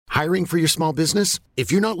Hiring for your small business?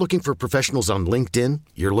 If you're not looking for professionals on LinkedIn,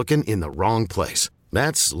 you're looking in the wrong place.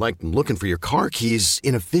 That's like looking for your car keys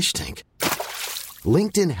in a fish tank.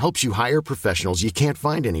 LinkedIn helps you hire professionals you can't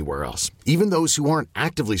find anywhere else, even those who aren't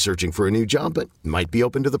actively searching for a new job but might be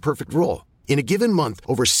open to the perfect role. In a given month,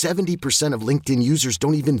 over 70% of LinkedIn users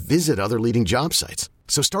don't even visit other leading job sites.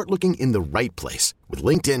 So start looking in the right place. With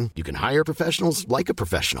LinkedIn, you can hire professionals like a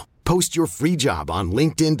professional. Post your free job on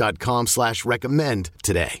linkedin.com/recommend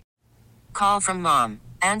today. Call from mom.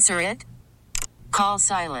 Answer it. Call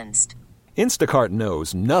silenced. Instacart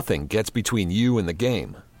knows nothing gets between you and the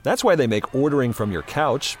game. That's why they make ordering from your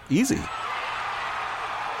couch easy.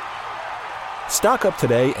 Stock up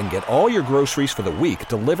today and get all your groceries for the week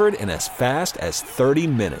delivered in as fast as 30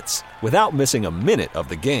 minutes without missing a minute of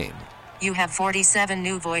the game. You have 47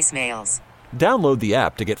 new voicemails. Download the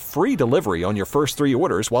app to get free delivery on your first 3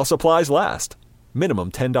 orders while supplies last.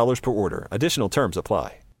 Minimum $10 per order. Additional terms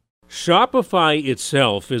apply. Shopify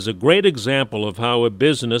itself is a great example of how a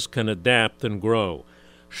business can adapt and grow.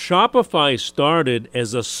 Shopify started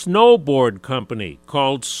as a snowboard company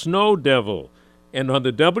called Snow Devil. And on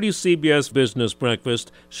the WCBS Business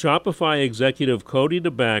Breakfast, Shopify executive Cody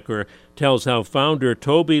DeBacker tells how founder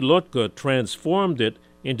Toby Lutka transformed it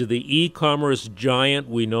into the e-commerce giant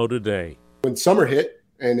we know today. When summer hit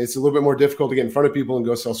and it's a little bit more difficult to get in front of people and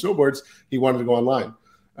go sell snowboards, he wanted to go online.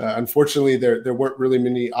 Unfortunately, there weren't really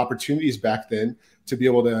many opportunities back then to be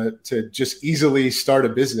able to just easily start a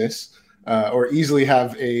business or easily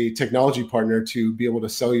have a technology partner to be able to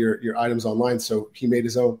sell your items online. So he made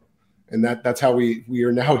his own. And that's how we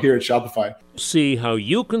are now here at Shopify. See how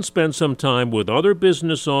you can spend some time with other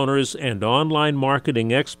business owners and online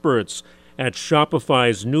marketing experts at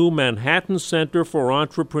Shopify's new Manhattan Center for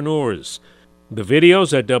Entrepreneurs. The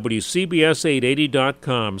videos at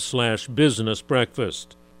WCBS880.com/businessbreakfast.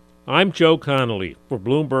 I'm Joe Connolly for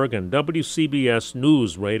Bloomberg and WCBS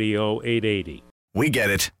News Radio 880. We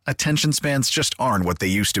get it. Attention spans just aren't what they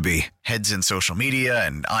used to be. Heads in social media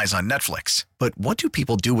and eyes on Netflix. But what do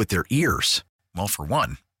people do with their ears? Well, for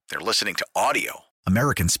one, they're listening to audio.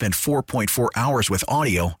 Americans spend 4.4 hours with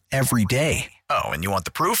audio every day. Oh, and you want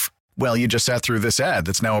the proof? Well, you just sat through this ad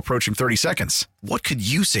that's now approaching 30 seconds. What could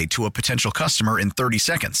you say to a potential customer in 30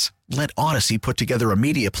 seconds? Let Odyssey put together a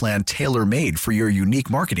media plan tailor-made for your unique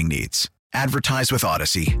marketing needs. Advertise with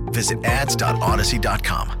Odyssey. Visit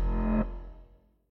ads.odyssey.com.